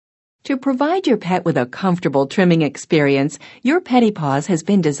To provide your pet with a comfortable trimming experience, your Pedipaws has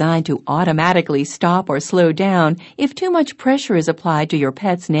been designed to automatically stop or slow down if too much pressure is applied to your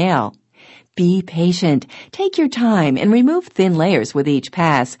pet's nail. Be patient. Take your time and remove thin layers with each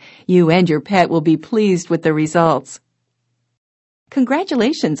pass. You and your pet will be pleased with the results.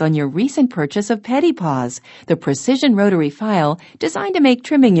 Congratulations on your recent purchase of Pedipaws, the precision rotary file designed to make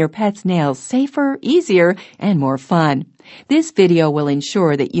trimming your pet's nails safer, easier, and more fun. This video will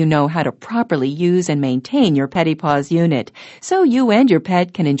ensure that you know how to properly use and maintain your Pedipaws unit, so you and your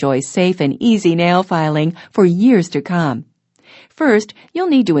pet can enjoy safe and easy nail filing for years to come. First, you'll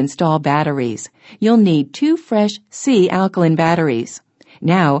need to install batteries. You'll need 2 fresh C alkaline batteries.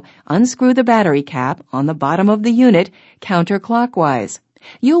 Now, unscrew the battery cap on the bottom of the unit counterclockwise.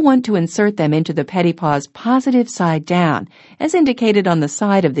 You'll want to insert them into the Pedipaw's positive side down, as indicated on the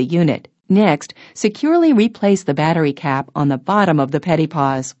side of the unit. Next, securely replace the battery cap on the bottom of the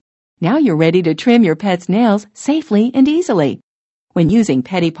Pedipaws. Now you're ready to trim your pet's nails safely and easily. When using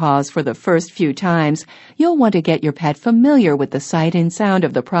Pedipaws for the first few times, you'll want to get your pet familiar with the sight and sound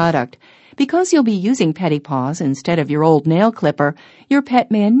of the product. Because you'll be using Pedipaws instead of your old nail clipper, your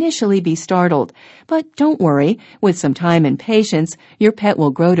pet may initially be startled. But don't worry, with some time and patience, your pet will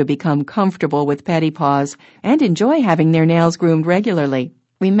grow to become comfortable with Pedipaws and enjoy having their nails groomed regularly.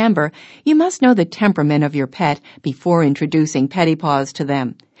 Remember, you must know the temperament of your pet before introducing Pedipaws to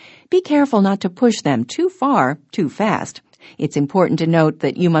them. Be careful not to push them too far, too fast. It's important to note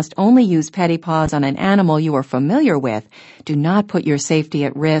that you must only use Pedipaws on an animal you are familiar with. Do not put your safety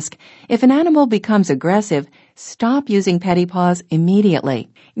at risk. If an animal becomes aggressive, stop using Pedipaws immediately.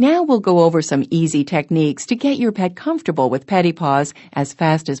 Now we'll go over some easy techniques to get your pet comfortable with Pedipaws as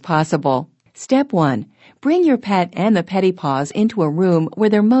fast as possible. Step 1. Bring your pet and the Pedipaws into a room where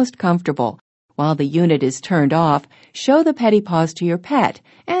they're most comfortable. While the unit is turned off, show the Pedipaws to your pet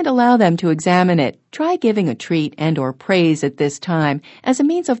and allow them to examine it. Try giving a treat and/or praise at this time as a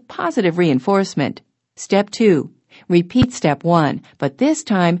means of positive reinforcement. Step 2. Repeat Step 1, but this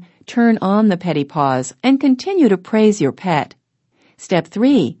time turn on the Pedipaws and continue to praise your pet. Step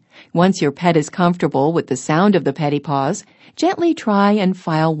 3. Once your pet is comfortable with the sound of the Pedipaws, gently try and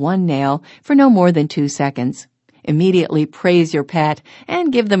file one nail for no more than 2 seconds. Immediately praise your pet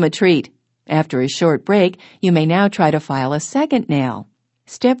and give them a treat. After a short break, you may now try to file a second nail.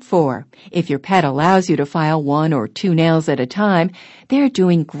 Step 4. If your pet allows you to file 1 or 2 nails at a time, they're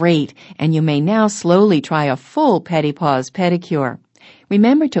doing great, and you may now slowly try a full Pedipaws pedicure.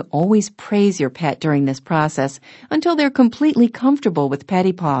 Remember to always praise your pet during this process until they're completely comfortable with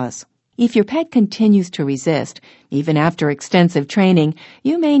Pedipaws. If your pet continues to resist, even after extensive training,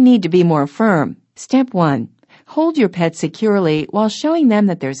 you may need to be more firm. Step 1. Hold your pet securely while showing them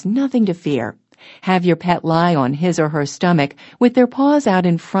that there's nothing to fear. Have your pet lie on his or her stomach with their paws out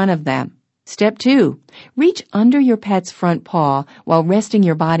in front of them. Step 2. Reach under your pet's front paw while resting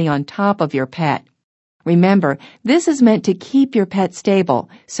your body on top of your pet. Remember, this is meant to keep your pet stable,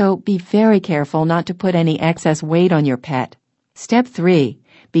 so be very careful not to put any excess weight on your pet. Step 3.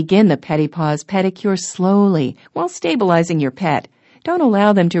 Begin the Pedipaws pedicure slowly while stabilizing your pet. Don't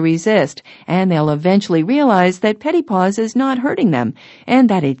allow them to resist, and they'll eventually realize that Pedipaws is not hurting them, and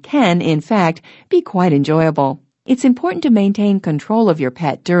that it can, in fact, be quite enjoyable. It's important to maintain control of your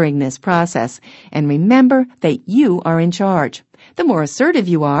pet during this process, and remember that you are in charge. The more assertive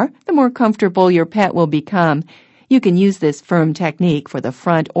you are, the more comfortable your pet will become. You can use this firm technique for the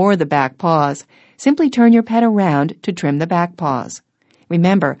front or the back paws. Simply turn your pet around to trim the back paws.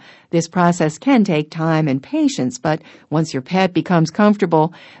 Remember, this process can take time and patience, but once your pet becomes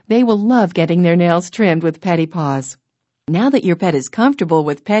comfortable, they will love getting their nails trimmed with Pedipaws. Now that your pet is comfortable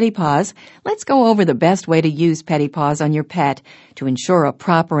with Pedipaws, let's go over the best way to use Pedipaws on your pet to ensure a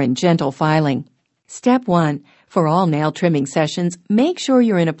proper and gentle filing. Step 1. For all nail trimming sessions, make sure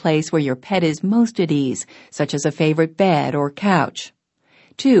you're in a place where your pet is most at ease, such as a favorite bed or couch.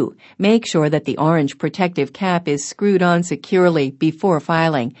 2. Make sure that the orange protective cap is screwed on securely before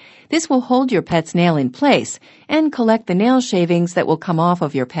filing. This will hold your pet's nail in place and collect the nail shavings that will come off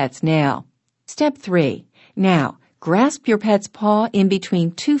of your pet's nail. Step 3. Now, grasp your pet's paw in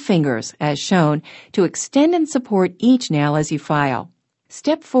between 2 fingers, as shown, to extend and support each nail as you file.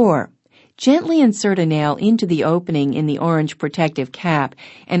 Step 4. Gently insert a nail into the opening in the orange protective cap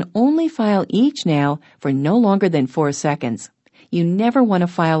and only file each nail for no longer than 4 seconds. You never want to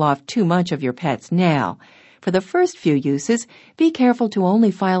file off too much of your pet's nail. For the first few uses, be careful to only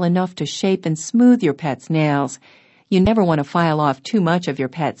file enough to shape and smooth your pet's nails. You never want to file off too much of your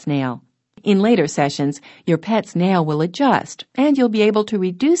pet's nail. In later sessions, your pet's nail will adjust, and you'll be able to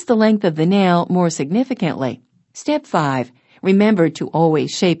reduce the length of the nail more significantly. Step 5. Remember to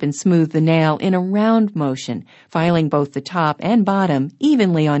always shape and smooth the nail in a round motion, filing both the top and bottom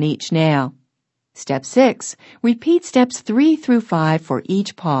evenly on each nail. Step 6. Repeat steps 3 through 5 for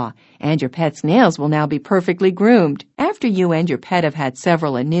each paw, and your pet's nails will now be perfectly groomed. After you and your pet have had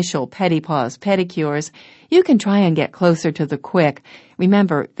several initial Pedipaws pedicures, you can try and get closer to the quick.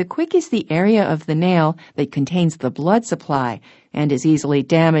 Remember, the quick is the area of the nail that contains the blood supply and is easily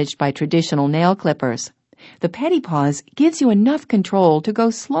damaged by traditional nail clippers. The Pedipaws gives you enough control to go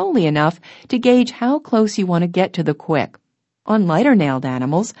slowly enough to gauge how close you want to get to the quick. On lighter-nailed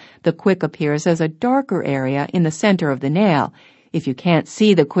animals, the quick appears as a darker area in the center of the nail. If you can't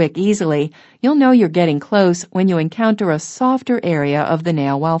see the quick easily, you'll know you're getting close when you encounter a softer area of the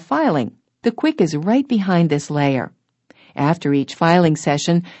nail while filing. The quick is right behind this layer. After each filing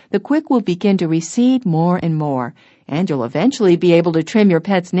session, the quick will begin to recede more and more, and you'll eventually be able to trim your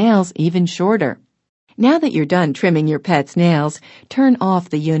pet's nails even shorter. Now that you're done trimming your pet's nails, turn off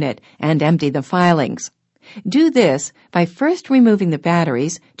the unit and empty the filings. Do this by first removing the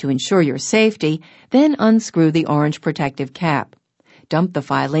batteries to ensure your safety, then unscrew the orange protective cap. Dump the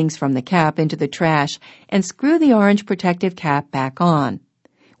filings from the cap into the trash and screw the orange protective cap back on.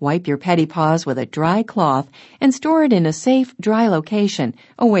 Wipe your Pedipaws with a dry cloth and store it in a safe, dry location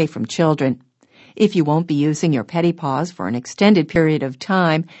away from children. If you won't be using your Pedipaws for an extended period of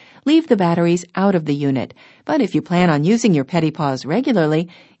time, leave the batteries out of the unit, but if you plan on using your Pedipaws regularly,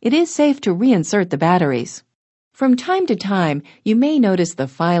 it is safe to reinsert the batteries. From time to time, you may notice the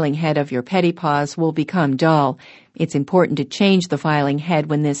filing head of your Pedipaws will become dull. It's important to change the filing head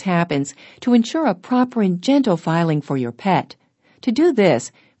when this happens to ensure a proper and gentle filing for your pet. To do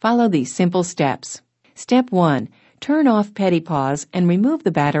this, follow these simple steps. Step 1. Turn off Pedipaws and remove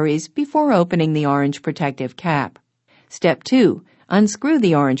the batteries before opening the orange protective cap. Step 2. Unscrew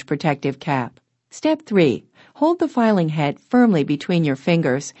the orange protective cap. Step 3. Hold the filing head firmly between your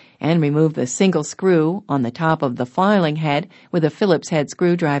fingers and remove the single screw on the top of the filing head with a Phillips head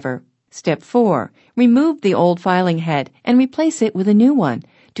screwdriver. Step 4. Remove the old filing head and replace it with a new one.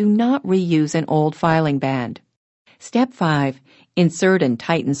 Do not reuse an old filing band. Step 5. Insert and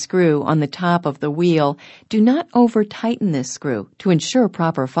tighten screw on the top of the wheel. Do not over-tighten this screw to ensure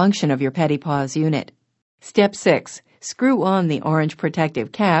proper function of your Pedipaws unit. Step 6. Screw on the orange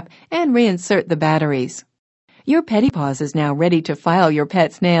protective cap and reinsert the batteries. Your Pedipaws is now ready to file your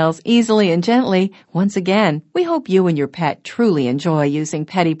pet's nails easily and gently. Once again, we hope you and your pet truly enjoy using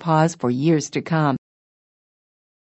Pedipaws for years to come.